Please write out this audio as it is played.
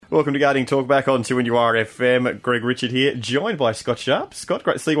Welcome to Gardening Talk, back on 2NURFM. Greg Richard here, joined by Scott Sharp. Scott,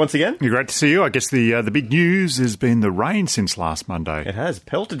 great to see you once again. Great to see you. I guess the big news has been the rain since last Monday. It has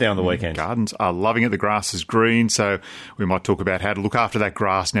pelted down the weekend. Gardens are loving it. The grass is green, so we might talk about how to look after that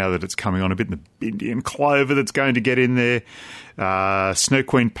grass now that it's coming on a bit. And the Indian clover that's going to get in there. Snow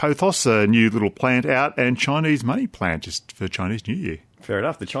Queen pothos, a new little plant out, and Chinese money plant just for Chinese New Year. Fair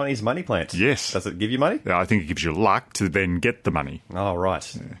enough. The Chinese money plant. Yes. Does it give you money? I think it gives you luck to then get the money. Oh,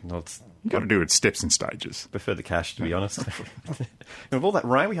 right. Yeah. Well, You've got to do it steps and stages. Prefer the cash, to be honest. And with all that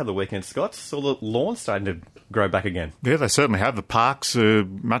rain we had the weekend, Scott, saw the lawn starting to grow back again. Yeah, they certainly have. The parks are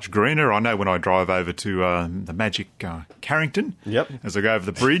much greener. I know when I drive over to the magic Carrington, as I go over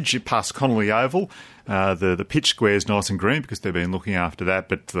the bridge past Connolly Oval, the pitch square's nice and green because they've been looking after that,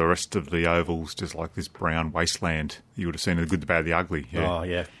 but the rest of the oval's just like this brown wasteland. You would have seen the good, the bad, the ugly. Yeah. Oh,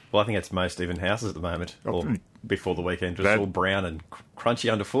 yeah. Well, I think it's most even houses at the moment, or before the weekend, just all brown and crunchy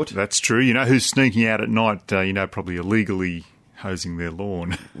underfoot. That's true. You know who's sneaking out at night, probably illegally hosing their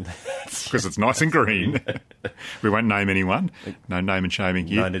lawn because it's nice and green. We won't name anyone. No name and shaming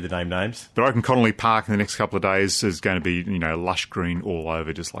here. No need to name names. But I reckon Connolly Park in the next couple of days is going to be, lush green all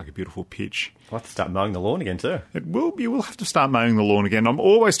over, just like a beautiful pitch. I'll have to start mowing the lawn again too. You will have to start mowing the lawn again. I'm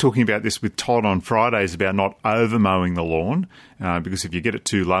always talking about this with Todd on Fridays about not over mowing the lawn because if you get it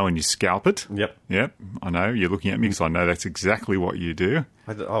too low and you scalp it. Yep. I know. You're looking at me because I know that's exactly what you do.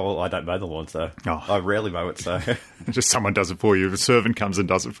 I don't mow the lawn, so I rarely mow it, so... Just someone does it for you. A servant comes and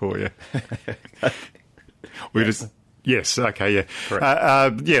does it for you. Yes, okay,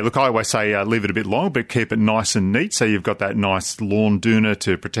 yeah. Look, I always say leave it a bit long, but keep it nice and neat so you've got that nice lawn doona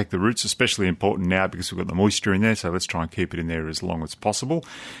to protect the roots, especially important now because we've got the moisture in there, so let's try and keep it in there as long as possible.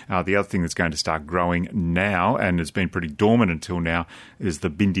 The other thing that's going to start growing now, and has been pretty dormant until now, is the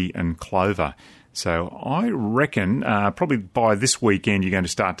bindi and clover. So I reckon probably by this weekend you're going to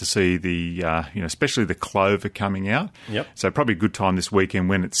start to see the, especially the clover coming out. Yep. So probably a good time this weekend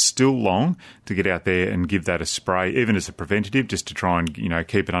when it's still long to get out there and give that a spray, even as a preventative, just to try and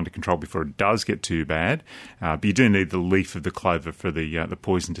keep it under control before it does get too bad. But you do need the leaf of the clover for the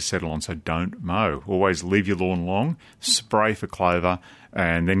poison to settle on, so don't mow. Always leave your lawn long, spray for clover,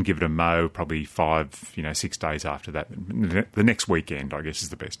 and then give it a mow probably 6 days after that. The next weekend, I guess, is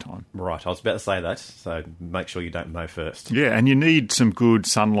the best time. Right, I was about to say that, so make sure you don't mow first. Yeah, and you need some good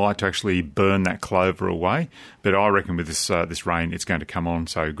sunlight to actually burn that clover away. But I reckon with this rain, it's going to come on,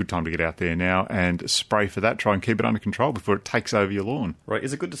 so good time to get out there now and spray for that. Try and keep it under control before it takes over your lawn. Right,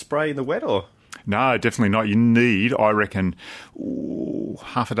 is it good to spray in the wet or...? No, definitely not. You need, I reckon,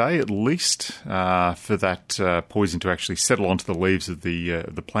 half a day at least for that poison to actually settle onto the leaves of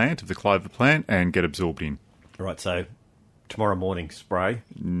the plant, of the clover plant, and get absorbed in. Right, so tomorrow morning spray?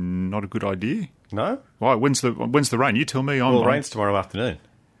 Not a good idea. No? Why? When's the rain? You tell me. Rain's tomorrow afternoon.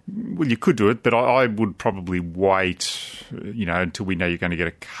 Well, you could do it, but I would probably wait, until we know you're going to get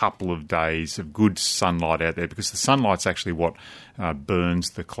a couple of days of good sunlight out there, because the sunlight's actually what burns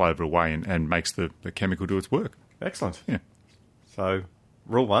the clover away and makes the chemical do its work. Excellent. Yeah. So,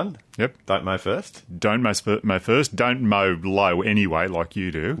 rule 1. Yep. Don't mow first. Don't mow first. Don't mow low anyway, like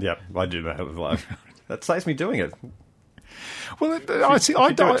you do. Yep, I do mow low. That saves me doing it. Well, if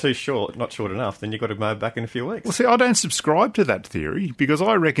you do it too short, not short enough, then you've got to mow back in a few weeks. Well, see, I don't subscribe to that theory because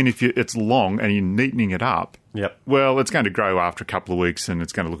I reckon if it's long and you're neatening it up, well, it's going to grow after a couple of weeks and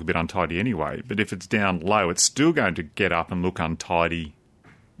it's going to look a bit untidy anyway. But if it's down low, it's still going to get up and look untidy,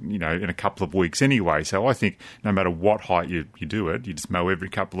 in a couple of weeks anyway. So I think no matter what height you do it, you just mow every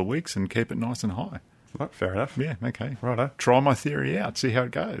couple of weeks and keep it nice and high. Right, fair enough. Yeah, okay. Righto. Try my theory out, see how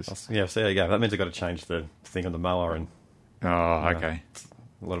it goes. See how you go. That means I've got to change the thing on the mower and... Oh, okay.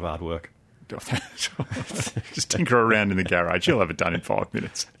 A lot of hard work. Just tinker around in the garage. You'll have it done in 5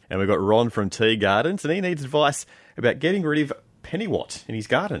 minutes. And we've got Ron from Tea Gardens, and he needs advice about getting rid of pennywort in his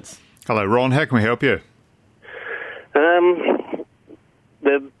gardens. Hello, Ron. How can we help you?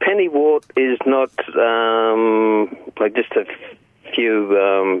 The pennywort is not like just a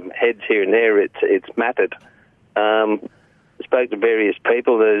few heads here and there. It's matted. Spoke to various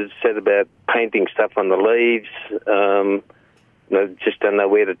people that said about painting stuff on the leaves. Just don't know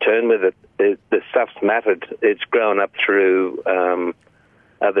where to turn with it. The stuff's matted. It's grown up through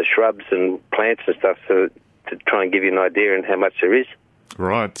other shrubs and plants and stuff to try and give you an idea on how much there is.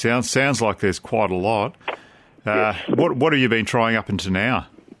 Right. Sounds like there's quite a lot. Yes. What have you been trying up until now?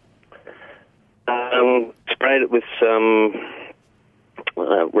 Sprayed it with some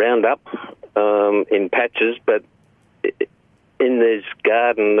Roundup in patches, but in this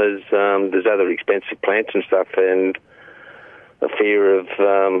garden there's other expensive plants and stuff, and a fear of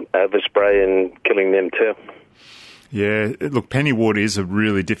overspray and killing them too. Yeah, look, pennywort is a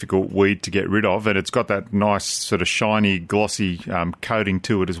really difficult weed to get rid of, and it's got that nice sort of shiny, glossy coating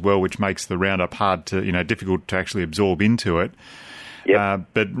to it as well, which makes the Roundup hard to, difficult to actually absorb into it. Yep.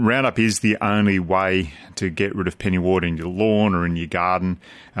 But Roundup is the only way to get rid of pennywort in your lawn or in your garden.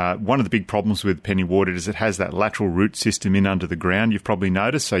 One of the big problems with pennywort is it has that lateral root system in under the ground, you've probably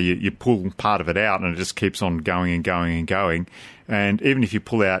noticed. So you pull part of it out and it just keeps on going and going and going. And even if you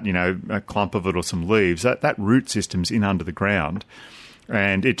pull out, a clump of it or some leaves, that root system's in under the ground.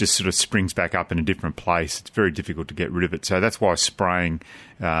 And it just sort of springs back up in a different place. It's very difficult to get rid of it. So that's why spraying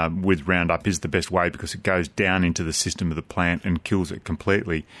with Roundup is the best way, because it goes down into the system of the plant and kills it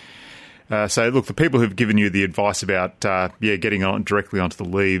completely. So, look, the people who've given you the advice about getting on directly onto the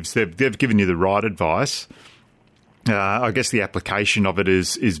leaves, they've given you the right advice. I guess the application of it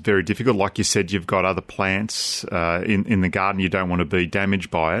is very difficult. Like you said, you've got other plants in the garden. You don't want to be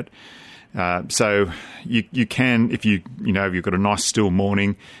damaged by it. So you can, if you've got a nice still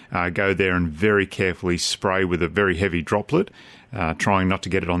morning, go there and very carefully spray with a very heavy droplet, trying not to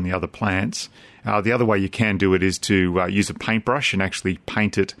get it on the other plants. The other way you can do it is to use a paintbrush and actually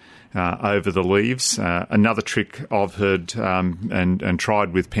paint it over the leaves. Another trick I've heard and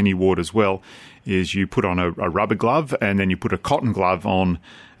tried with pennywort as well is you put on a rubber glove and then you put a cotton glove on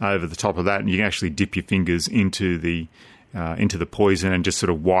over the top of that, and you can actually dip your fingers into the poison and just sort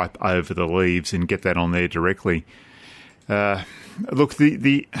of wipe over the leaves and get that on there directly. Look,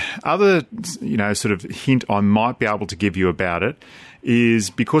 the other sort of hint I might be able to give you about it is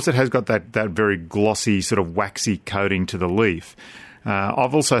because it has got that very glossy sort of waxy coating to the leaf.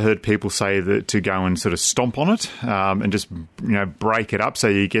 I've also heard people say that to go and sort of stomp on it and just break it up so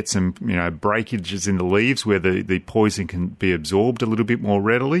you get some breakages in the leaves where the poison can be absorbed a little bit more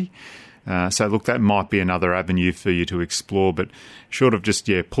readily. So, look, that might be another avenue for you to explore, but short of just,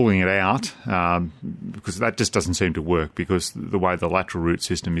 pulling it out, because that just doesn't seem to work, because the way the lateral root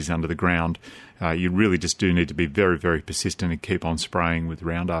system is under the ground, you really just do need to be very, very persistent and keep on spraying with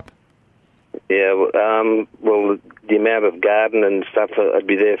Roundup. Yeah, well, the amount of garden and stuff, I'd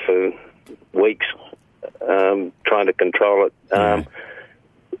be there for weeks trying to control it.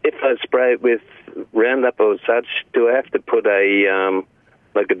 If I spray it with Roundup or such, do I have to put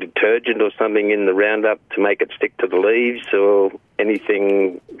like a detergent or something in the Roundup to make it stick to the leaves or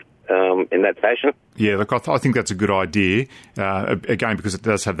anything in that fashion? Yeah, look, I think that's a good idea. Again, because it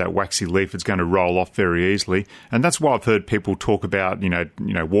does have that waxy leaf, it's going to roll off very easily. And that's why I've heard people talk about,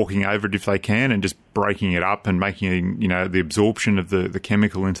 walking over it if they can and just breaking it up and making, the absorption of the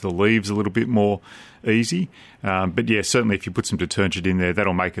chemical into the leaves a little bit more easy. But yeah, certainly if you put some detergent in there,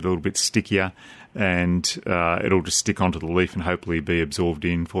 that'll make it a little bit stickier and it'll just stick onto the leaf and hopefully be absorbed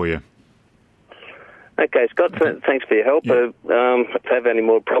in for you. Okay, Scott, thanks for your help. Yeah. If I have any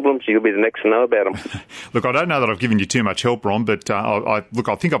more problems, you'll be the next to know about them. Look, I don't know that I've given you too much help, Ron, but I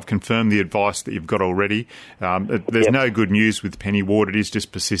think I've confirmed the advice that you've got already. There's no good news with pennywort. It is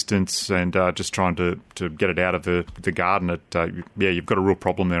just persistence and just trying to get it out of the garden. You've got a real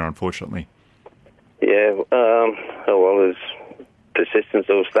problem there, unfortunately. Yeah, there's persistence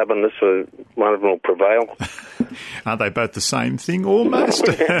or stubbornness, one of them will prevail. Aren't they both the same thing, almost?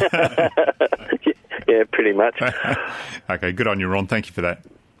 Yeah, pretty much. Okay, good on you, Ron. Thank you for that.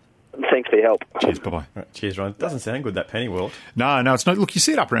 Thanks for your help. Cheers, bye-bye. Right, cheers, Ron. Doesn't sound good, that pennywort. No, it's not. Look, you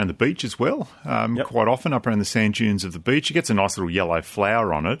see it up around the beach as well, quite often up around the sand dunes of the beach. It gets a nice little yellow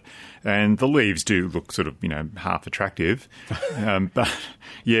flower on it, and the leaves do look sort of, half attractive. But,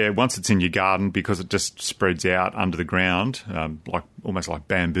 yeah, once it's in your garden, because it just spreads out under the ground, almost like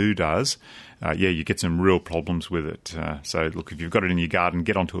bamboo does, you get some real problems with it. So, look, if you've got it in your garden,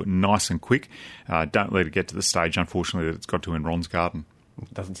 get onto it nice and quick. Don't let it get to the stage, unfortunately, that it's got to in Ron's garden.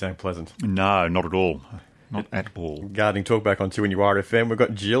 Doesn't sound pleasant. No, not at all. Not at all. Gardening talk back on 2NURFM. We've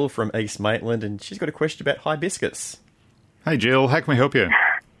got Jill from East Maitland, and she's got a question about hibiscus. Hey, Jill, how can we help you?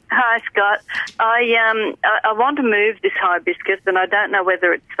 Hi, Scott. I want to move this hibiscus, and I don't know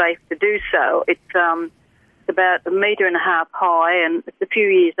whether it's safe to do so. It's about 1.5 meters high, and it's a few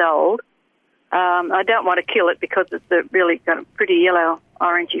years old. I don't want to kill it because it's a really kind of pretty yellow,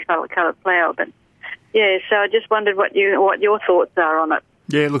 orangey coloured flower. But yeah, so I just wondered what your thoughts are on it.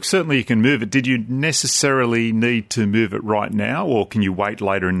 Yeah, look, certainly you can move it. Did you necessarily need to move it right now, or can you wait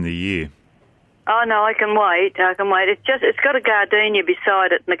later in the year? Oh no, I can wait. It's got a gardenia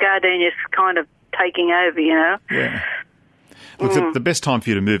beside it, and the gardenia's kind of taking over, Yeah. Look, the best time for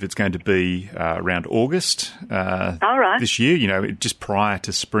you to move it's going to be around August this year, just prior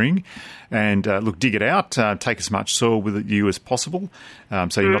to spring. And, look, dig it out, take as much soil with you as possible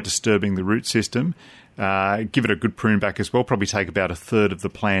so you're not disturbing the root system. Give it a good prune back as well, probably take about a third of the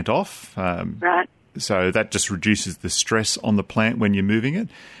plant off. Right. So that just reduces the stress on the plant when you're moving it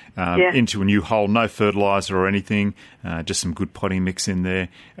into a new hole. No fertiliser or anything, just some good potting mix in there,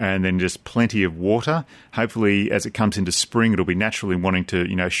 and then just plenty of water. Hopefully, as it comes into spring, it'll be naturally wanting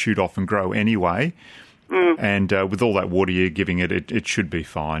to, shoot off and grow anyway. And with all that water you're giving it, it should be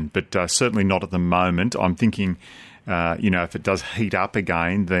fine. But certainly not at the moment. I'm thinking, if it does heat up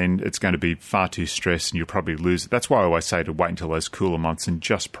again, then it's going to be far too stressed and you'll probably lose it. That's why I always say to wait until those cooler months and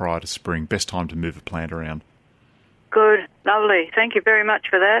just prior to spring. Best time to move a plant around. Good. Lovely. Thank you very much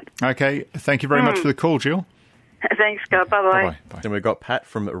for that. Okay. Thank you very much for the call, Jill. Thanks, Scott. Bye-bye. Bye. Then we've got Pat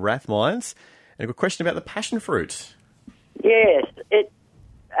from Rathmines. And a question about the passion fruit. Yes, it's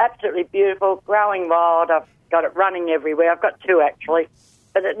absolutely beautiful, growing wild. I've got it running everywhere. I've got 2 actually,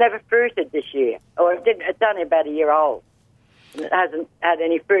 but it never fruited this year. Or it didn't. It's only about a year old. And it hasn't had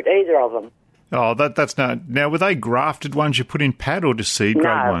any fruit, either of them. Oh, that's not... Now, were they grafted ones you put in, Pat, or just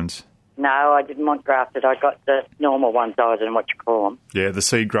seed-grown ones? No, I didn't want grafted. I got the normal ones. I don't know what you call them. Yeah, the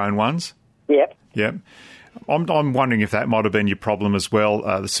seed-grown ones? Yep. I'm wondering if that might have been your problem as well.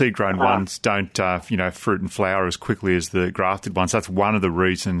 The seed-grown ones don't, fruit and flower as quickly as the grafted ones. That's one of the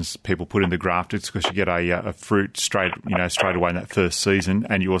reasons people put in the grafted, because you get a fruit straight away in that first season,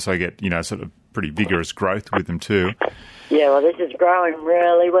 and you also get, sort of pretty vigorous growth with them too. Yeah, well, this is growing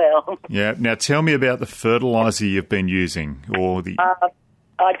really well. Yeah. Now, tell me about the fertiliser you've been using, or the.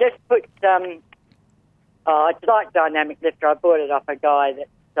 I just put it's like Dynamic Lifter. I bought it off a guy that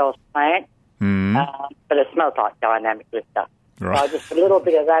sells plants. But it smells like Dynamic Lifter. Right. So I just put a little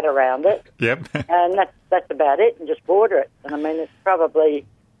bit of that around it. Yep. And that's about it, and just water it. And I mean, it's probably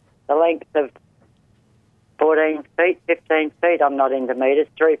the length of 14 feet, 15 feet. I'm not into metres,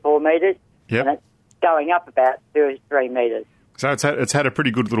 3-4 metres. Yep. And it's going up about 2 or 3 metres. So it's had a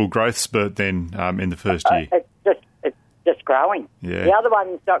pretty good little growth spurt then in the first year. It's just growing. Yeah. The other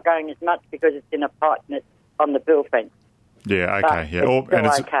one's not growing as much because it's in a pot and it's on the bill fence. Yeah,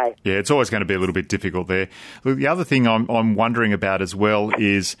 okay. It's always going to be a little bit difficult there. Look, the other thing I'm wondering about as well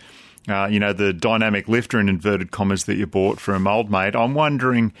is, the Dynamic Lifter in inverted commas that you bought from Old Mate. I'm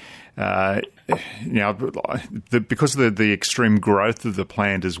wondering, because of the extreme growth of the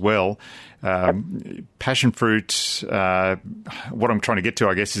plant as well, passion fruit, what I'm trying to get to,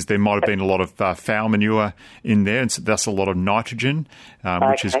 I guess, is there might have been a lot of foul manure in there, and so that's a lot of nitrogen,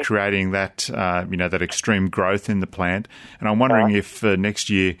 which is creating that, that extreme growth in the plant. And I'm wondering if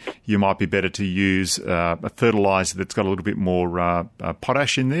next year you might be better to use a fertiliser that's got a little bit more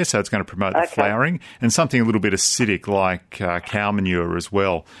potash in there, so it's going to promote the flowering, and something a little bit acidic like cow manure as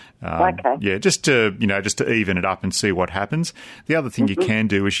well. Yeah, just to even it up and see what happens. The other thing you can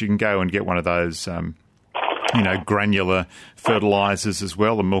do is you can go and get one of those, granular fertilisers as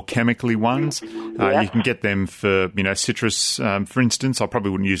well, the more chemically ones. You can get them for, citrus, for instance. I probably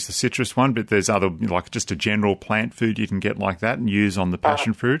wouldn't use the citrus one, but there's other, like just a general plant food you can get like that and use on the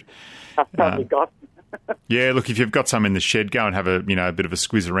passion fruit. I've probably got. Yeah, look, if you've got some in the shed, go and have a bit of a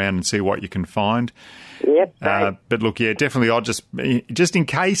squiz around and see what you can find. Yep. But look, yeah, definitely. I'll just in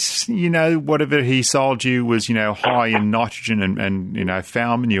case, whatever he sold you was, high in nitrogen and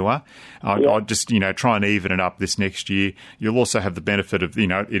foul manure, I'd just, try and even it up this next year. You'll also have the benefit of,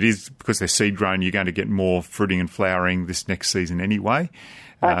 it is because they're seed grown, you're going to get more fruiting and flowering this next season anyway.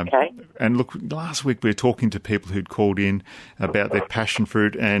 And look, last week we were talking to people who'd called in about their passion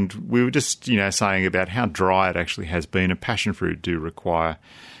fruit, and we were just, saying about how dry it actually has been. And passion fruit do require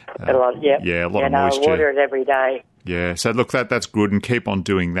a lot of moisture. I water it every day. Yeah, so look, that's good, and keep on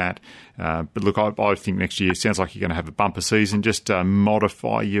doing that. But look, I think next year sounds like you're going to have a bumper season. Just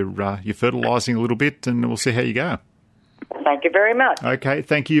modify your fertilising a little bit, and we'll see how you go. Thank you very much. Okay,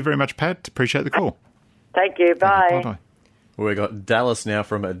 thank you very much, Pat. Appreciate the call. Thank you. Bye. Bye-bye. We've got Dallas now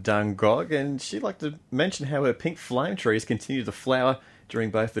from Dungog, and she'd like to mention how her pink flame trees continue to flower during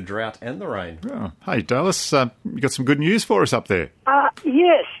both the drought and the rain. Oh, hey, Dallas, you got some good news for us up there?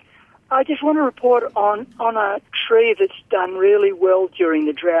 Yes. I just want to report on a tree that's done really well during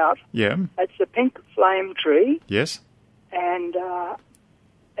the drought. Yeah. It's a pink flame tree. Yes. And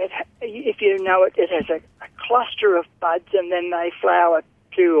if you know it, it has a cluster of buds, and then they flower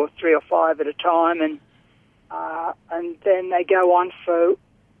 2 or 3 or 5 at a time, and then they go on for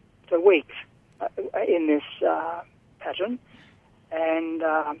weeks in this pattern. And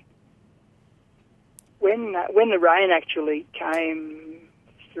when the rain actually came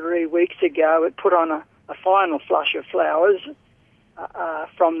 3 weeks ago, it put on a final flush of flowers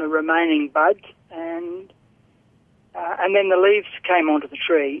from the remaining buds, and then the leaves came onto the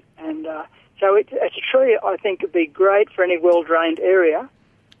tree. And so it's a tree I think would be great for any well-drained area.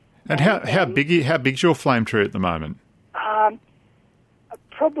 And how big's your flame tree at the moment?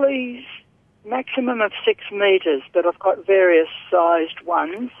 Probably maximum of 6 metres, but I've got various sized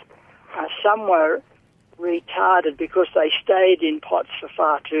ones. Some were retarded because they stayed in pots for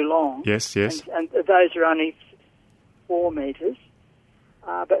far too long. Yes, yes. And those are only 4 metres.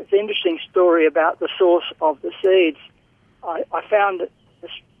 But it's an interesting story about the source of the seeds. I found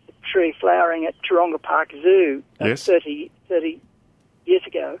this tree flowering at Taronga Park Zoo Yes. 30 years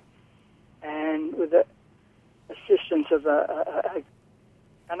ago, and with the assistance of a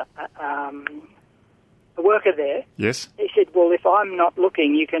worker there, Yes. he said, well, if I'm not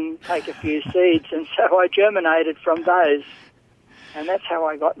looking, you can take a few seeds. And so I germinated from those, and that's how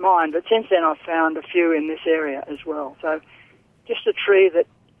I got mine. But since then I've found a few in this area as well. So just a tree that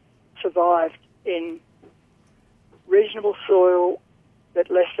survived in reasonable soil, but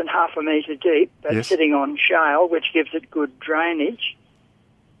less than half a metre deep, but Yes. sitting on shale, which gives it good drainage.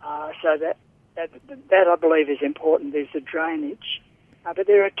 So that I believe is important, is the drainage. But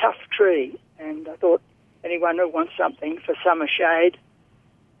they're a tough tree, and I thought anyone who wants something for summer shade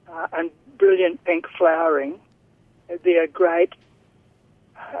and brilliant pink flowering, it'd be a great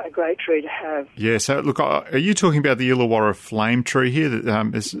tree to have. Yeah, so look, are you talking about the Illawarra flame tree here?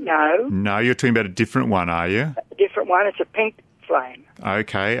 No, you're talking about a different one, are you? A different one. It's a pink flame.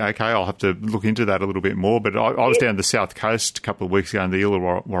 Okay, I'll have to look into that a little bit more. But I was down the south coast a couple of weeks ago, and the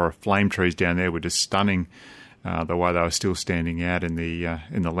Illawarra flame trees down there were just stunning. The way they were still standing out in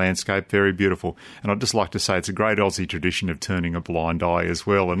the landscape, very beautiful. And I'd just like to say it's a great Aussie tradition of turning a blind eye as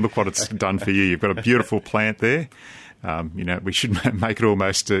well. And look what it's done for you. You've got a beautiful plant there. We should make it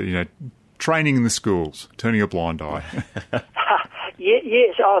almost, training in the schools, turning a blind eye.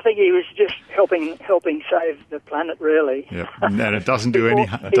 Yes, I think he was just helping save the planet, really. Yeah, and it doesn't do any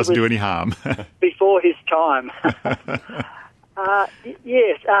harm. Before his time.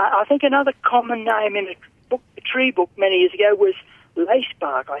 Yes, I think another common name in a tree book many years ago was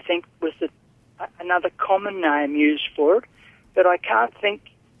lacebark. I think was another common name used for it, but I can't think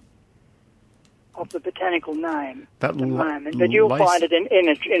of the botanical name at the moment. But you'll find it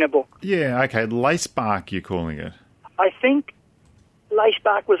in a book. Yeah, okay, lacebark you're calling it. I think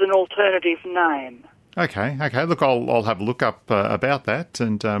lacebark was an alternative name. Okay. Look, I'll have a look up about that,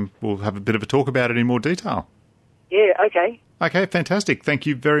 and we'll have a bit of a talk about it in more detail. Yeah, okay. Okay, fantastic. Thank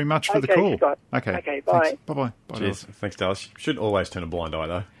you very much for the call. Scott. Okay, bye. Thanks. Bye-bye. Bye. Cheers. Thanks, Dallas. Shouldn't always turn a blind eye,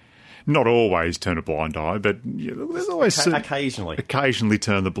 though. Not always turn a blind eye, but there's always... Occasionally. Occasionally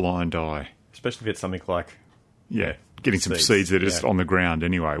turn the blind eye. Especially if it's something like... Yeah, getting some seeds that are just on the ground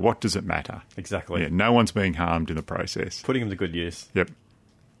anyway. What does it matter? Exactly. Yeah, no one's being harmed in the process. Putting them to good use. Yep.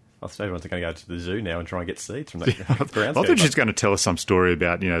 I suppose everyone's going to go to the zoo now and try and get seeds from that groundscape. I thought she was going to tell us some story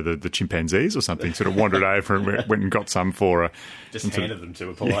about, the chimpanzees or something, sort of wandered over and went and got some for her. Just handed them to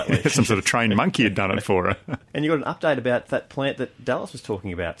her politely. Yeah, some sort of trained monkey had done it for her. And you got an update about that plant that Dallas was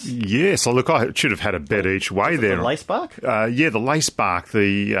talking about. Yes, look, I should have had a bet each way there. The lacebark? Yeah, the lacebark,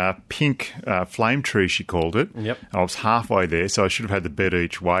 the pink flame tree, she called it. Yep. I was halfway there, so I should have had the bet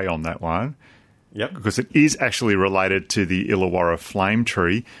each way on that one. Yep. Because it is actually related to the Illawarra flame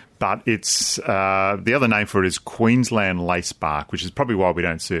tree, but it's the other name for it is Queensland lacebark, which is probably why we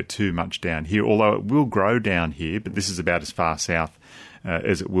don't see it too much down here, although it will grow down here, but this is about as far south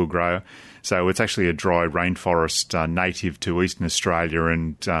as it will grow. So it's actually a dry rainforest native to eastern Australia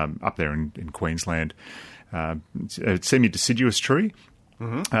and up there in Queensland. It's a semi-deciduous tree.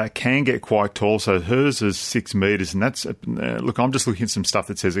 Mm-hmm. Can get quite tall, so hers is 6 metres, and that's look. I'm just looking at some stuff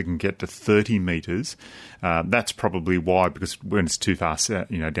that says it can get to 30 metres. That's probably why, because when it's too far,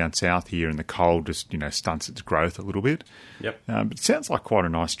 down south here, and the cold just stunts its growth a little bit. Yep. But it sounds like quite a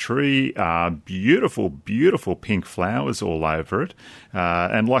nice tree. Beautiful, beautiful pink flowers all over it,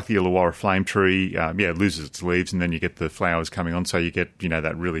 and like the Illawarra flame tree, it loses its leaves, and then you get the flowers coming on. So you get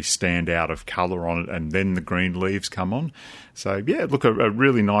that really stand out of colour on it, and then the green leaves come on. So, look, a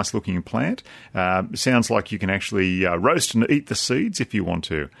really nice-looking plant. Sounds like you can actually roast and eat the seeds if you want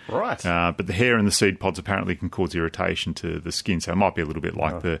to. Right. But the hair in the seed pods apparently can cause irritation to the skin, so it might be a little bit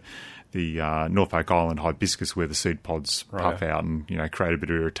like the Norfolk Island hibiscus, where the seed pods puff out and create a bit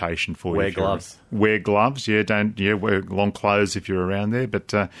of irritation for you. Wear gloves. Wear gloves, don't wear long clothes if you're around there.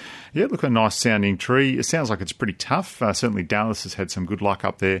 But look, a nice sounding tree. It sounds like it's pretty tough. Certainly Dallas has had some good luck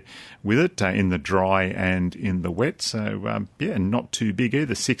up there with it in the dry and in the wet. So not too big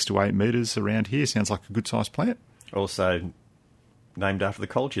either. 6 to 8 metres around here. Sounds like a good sized plant. Also named after the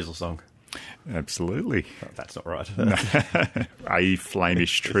Cold Chisel song. Absolutely. Oh, that's not right. A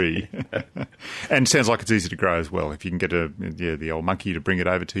flamish tree. And sounds like it's easy to grow as well. If you can get the old monkey to bring it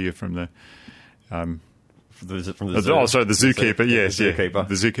over to you from the... from the zoo. Oh, sorry, the zookeeper. Yes, the zookeeper.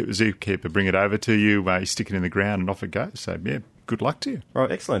 The zookeeper bring it over to you. You stick it in the ground and off it goes. So, good luck to you.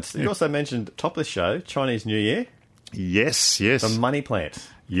 Right, excellent. You also mentioned top of the show, Chinese New Year. Yes. The money plant.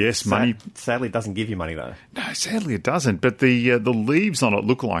 Yes, money. Sadly, it doesn't give you money, though. No, sadly it doesn't. But the leaves on it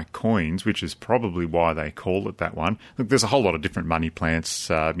look like coins, which is probably why they call it that one. Look, there's a whole lot of different money plants.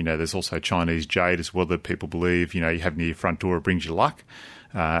 There's also Chinese jade as well that people believe, you have near your front door, it brings you luck.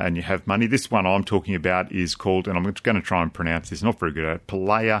 And you have money. This one I'm talking about is called, and I'm going to try and pronounce this, not very good at it,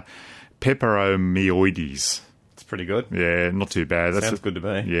 Pelea peperomioides. It's pretty good. Yeah, not too bad. Sounds good to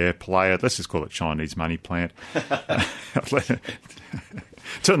me. Yeah, Pelea. Let's just call it Chinese money plant.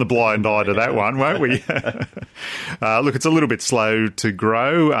 Turn the blind eye to that one, won't we? Look, it's a little bit slow to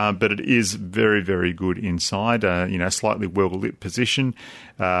grow, but it is very, very good inside. Slightly well-lit position.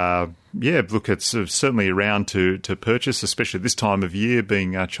 Look, it's certainly around to purchase, especially this time of year,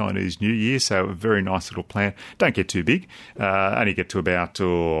 being Chinese New Year. So a very nice little plant. Don't get too big. Only get to about,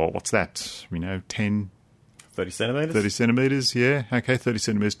 10... 30 centimetres? 30 centimetres, yeah. Okay, 30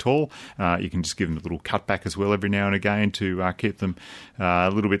 centimetres tall. You can just give them a little cutback as well every now and again to keep them a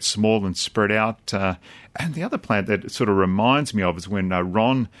little bit small and spread out. And the other plant that sort of reminds me of is when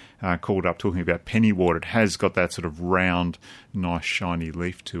Ron called up talking about pennywort. It has got that sort of round, nice, shiny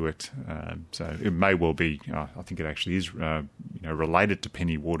leaf to it. So it may well be, I think it actually is related to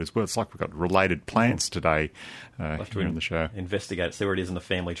pennywort as well. It's like we've got related plants today here on the show. Investigate, see where it is in the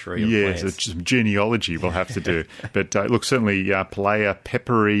family tree of plants. Yes, it's some genealogy we'll have to do. But look, certainly Pelea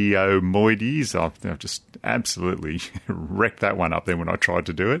peperomioides, I've just absolutely wrecked that one up then when I tried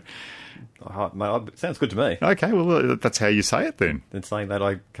to do it. It sounds good to me. Okay, well, that's how you say it then. Then saying that,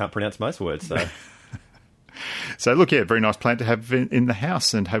 I can't pronounce most words, so... So, look, very nice plant to have in the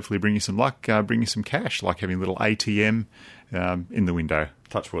house and hopefully bring you some luck, bring you some cash, like having a little ATM in the window.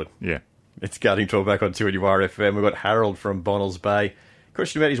 Touch wood. Yeah. It's Gardening Talk back on 2NURFM. We've got Harold from Bonnells Bay.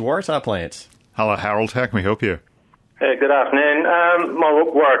 Question about his Waratah plant. Hello, Harold. How can we help you? Good afternoon. My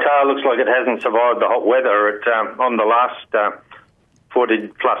Waratah looks like it hasn't survived the hot weather. On the last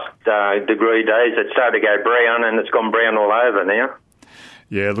 40-plus degree days, it started to go brown, and it's gone brown all over now.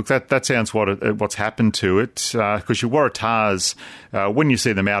 Yeah, look, that sounds what's happened to it, because your Waratahs, when you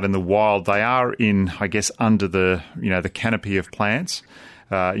see them out in the wild, they are in, I guess, under the canopy of plants.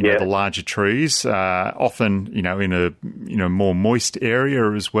 The larger trees, often, in a more moist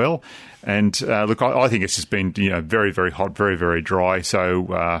area as well. And look, I think it's just been, very, very hot, very, very dry.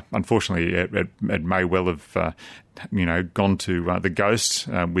 So, unfortunately, it may well have, gone to the ghost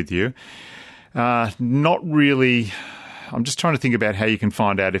with you. Not really. I'm just trying to think about how you can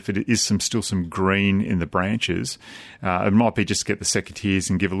find out if it is still some green in the branches. It might be just get the secateurs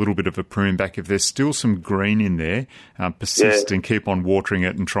and give a little bit of a prune back. If there's still some green in there, persist and keep on watering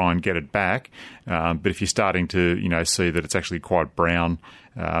it and try and get it back. But if you're starting to, see that it's actually quite brown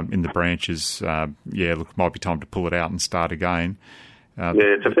in the branches, look, it might be time to pull it out and start again.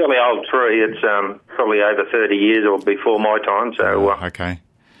 It's a fairly old tree. It's probably over 30 years or before my time. So okay.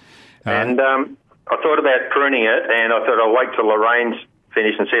 I thought about pruning it, and I thought I'll wait till the rains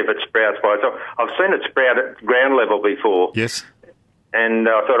finish and see if it sprouts by itself. I've seen it sprout at ground level before. Yes. And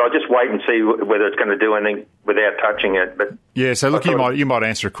I thought I'll just wait and see whether it's going to do anything without touching it. But yeah, so look, you might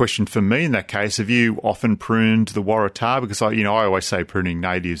answer a question for me in that case. Have you often pruned the Waratah? Because I always say pruning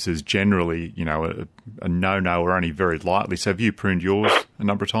natives is generally, a no-no or only very lightly. So have you pruned yours a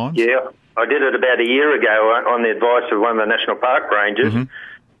number of times? Yeah, I did it about a year ago on the advice of one of the National Park Rangers. Mm-hmm.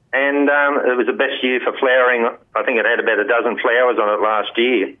 And it was the best year for flowering. I think it had about a dozen flowers on it last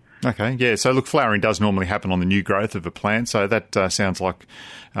year. Okay, yeah. So, look, flowering does normally happen on the new growth of a plant. So that sounds like,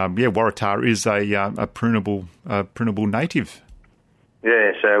 Waratah is a prunable native.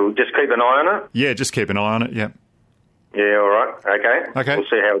 Yeah, so just keep an eye on it? Yeah, just keep an eye on it, yeah. Yeah, all right. Okay. We'll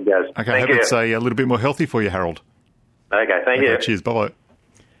see how it goes. Okay, I hope it's a little bit more healthy for you, Harold. Okay, thank you. Cheers, bye-bye.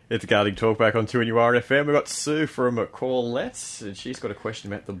 It's Gardening Talk back on 2NURFM. We've got Sue from Corlett, and she's got a question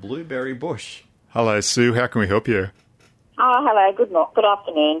about the blueberry bush. Hello, Sue. How can we help you? Oh, hello. Good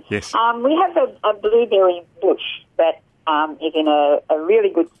afternoon. Yes. We have a blueberry bush that is in a really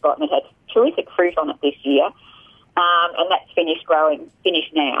good spot, and it has terrific fruit on it this year, and that's finished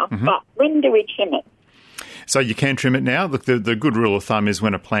now. Mm-hmm. But when do we trim it? So you can trim it now. Look, the good rule of thumb is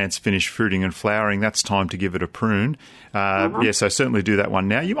when a plant's finished fruiting and flowering, that's time to give it a prune. So certainly do that one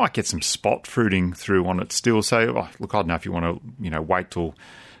now. You might get some spot fruiting through on it still. So, look, I don't know if you want to, wait till,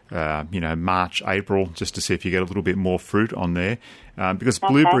 March, April, just to see if you get a little bit more fruit on there. Because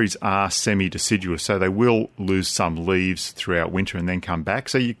blueberries are semi-deciduous, so they will lose some leaves throughout winter and then come back.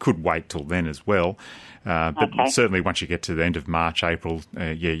 So you could wait till then as well. But certainly once you get to the end of March, April,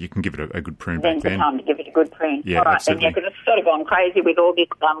 you can give it a good prune back then. When's the time to give it a good prune? Yeah, all right, absolutely. because it's sort of gone crazy with all this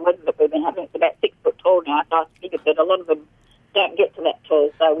weather that we've been having. It's about 6 foot tall now, so I figured that a lot of them don't get to that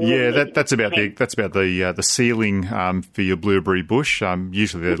tall. So that's about the ceiling for your blueberry bush.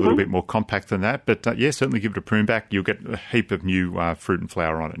 Usually they're a little bit more compact than that, but certainly give it a prune back. You'll get a heap of new fruit and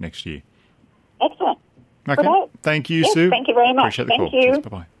flower on it next year. Excellent. Okay. Good. Thank you, Sue. Thank you very much. Appreciate the call. Thank you. Cheers.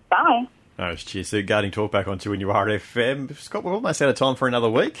 Bye-bye. Bye. No, cheers, Sue. Gardening Talk back on 2NURFM. Scott, we're almost out of time for another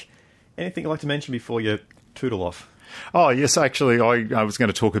week. Anything you'd like to mention before you tootle off? Oh, yes, actually, I was going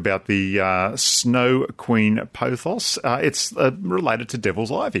to talk about the Snow Queen Pothos. It's related to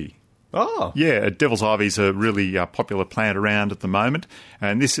devil's ivy. Oh. Yeah, devil's ivy is a really popular plant around at the moment,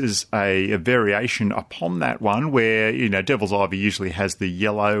 and this is a variation upon that one where, devil's ivy usually has the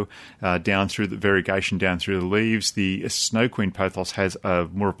yellow down through the variegation down through the leaves. The Snow Queen Pothos has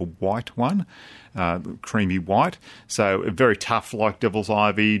more of a white one. Creamy white, so very tough like devil's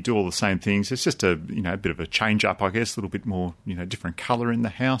ivy, do all the same things. It's just a bit of a change up, I guess, a little bit more different colour in the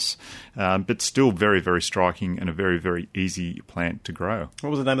house, but still very, very striking and a very, very easy plant to grow.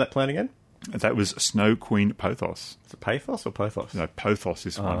 What was the name of that plant again? That was Snow Queen Pothos. Is it Pathos or Pothos? No, Pothos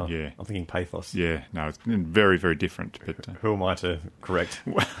is one, yeah. I'm thinking Pathos. Yeah, no, it's very, very different. But who am I to correct?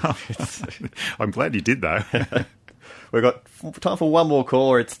 Well, I'm glad you did, though. We've got time for one more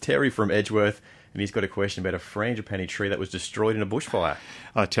caller. It's Terry from Edgeworth. And he's got a question about a frangipani tree that was destroyed in a bushfire.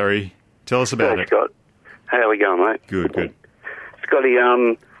 Hi, Terry. Tell us about it. Scott. How are we going, mate? Good. Scotty,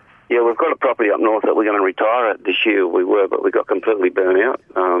 we've got a property up north that we're going to retire at this year. We were, but we got completely burnt out.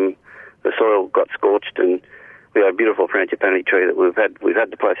 The soil got scorched, and we had a beautiful frangipani tree that we've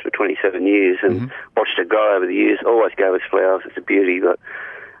had the place for 27 years and watched it grow over the years. Always gave us flowers. It's a beauty, but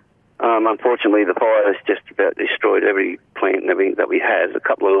unfortunately, the fire has just about destroyed every plant and everything that we had. A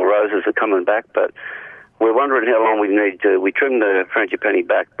couple of little roses are coming back, but we're wondering how long we need to. We trimmed the frangipani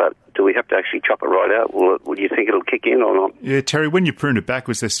back, but do we have to actually chop it right out? Would you think it'll kick in or not? Yeah, Terry, when you pruned it back,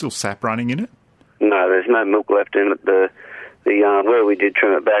 was there still sap running in it? No, there's no milk left in it. The where we did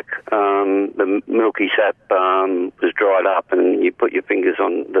trim it back, the milky sap was dried up, and you put your fingers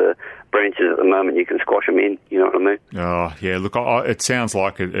on the branches at the moment, you can squash them in, you know what I mean? Oh, yeah, look, it sounds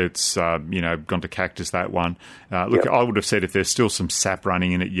like it's gone to cactus, that one. I would have said if there's still some sap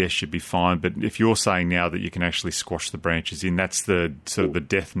running in it, yes, you'd be fine, but if you're saying now that you can actually squash the branches in, that's the sort of the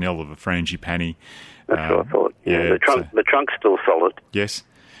death knell of a frangipani. That's what I thought. Yeah, the trunk's still solid. Yes.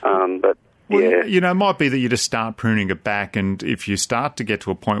 But... Well, it might be that you just start pruning it back, and if you start to get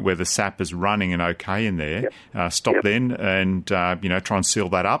to a point where the sap is running and okay in there, stop then and, try and seal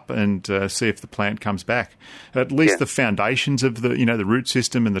that up and see if the plant comes back. At least the foundations of the root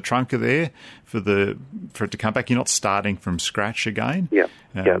system and the trunk are there for it to come back. You're not starting from scratch again. We had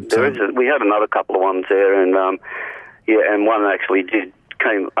another couple of ones there, and one actually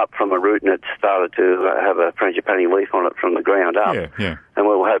came up from a root and it started to have a frangipani leaf on it from the ground up. Yeah. And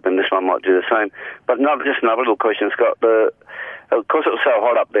we were hoping this one might do the same. But just another little question, Scott. Of course, it was so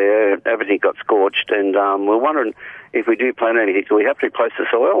hot up there, everything got scorched, and we're wondering if we do plant anything, do we have to replace the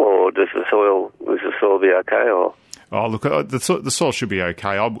soil, or does the soil be okay? Or? Oh, look, the soil should be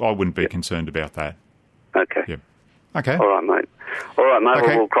okay. I wouldn't be concerned about that. Okay. Yep. Okay. All right, mate.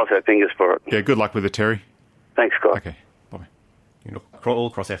 Okay. We'll cross our fingers for it. Yeah, good luck with it, Terry. Thanks, Scott. Okay.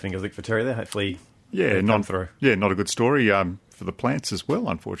 All cross our fingers for Terry there. Hopefully, not through. Yeah, not a good story for the plants as well,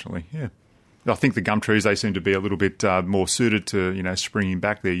 unfortunately. Yeah, I think the gum trees, they seem to be a little bit more suited to springing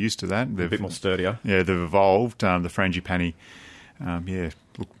back. They're used to that. They're a bit more sturdier. Yeah, they've evolved. The frangipani,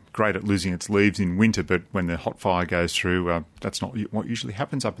 look great at losing its leaves in winter, but when the hot fire goes through, that's not what usually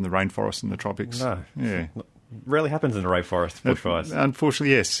happens up in the rainforest and the tropics. No, yeah. Rarely happens in the rainforest, bushfires.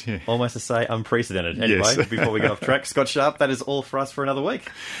 Unfortunately, yes. Yeah. Almost to say unprecedented. Anyway, yes. Before we get off track, Scott Sharp, that is all for us for another week.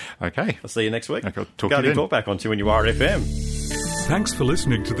 Okay. I'll see you next week. Okay, talk Gardening Talk back on 2NURFM. Thanks for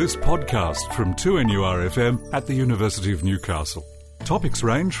listening to this podcast from 2NURFM at the University of Newcastle. Topics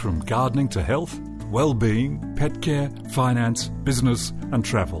range from gardening to health, well-being, pet care, finance, business and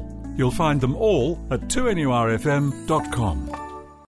travel. You'll find them all at 2NURFM.com.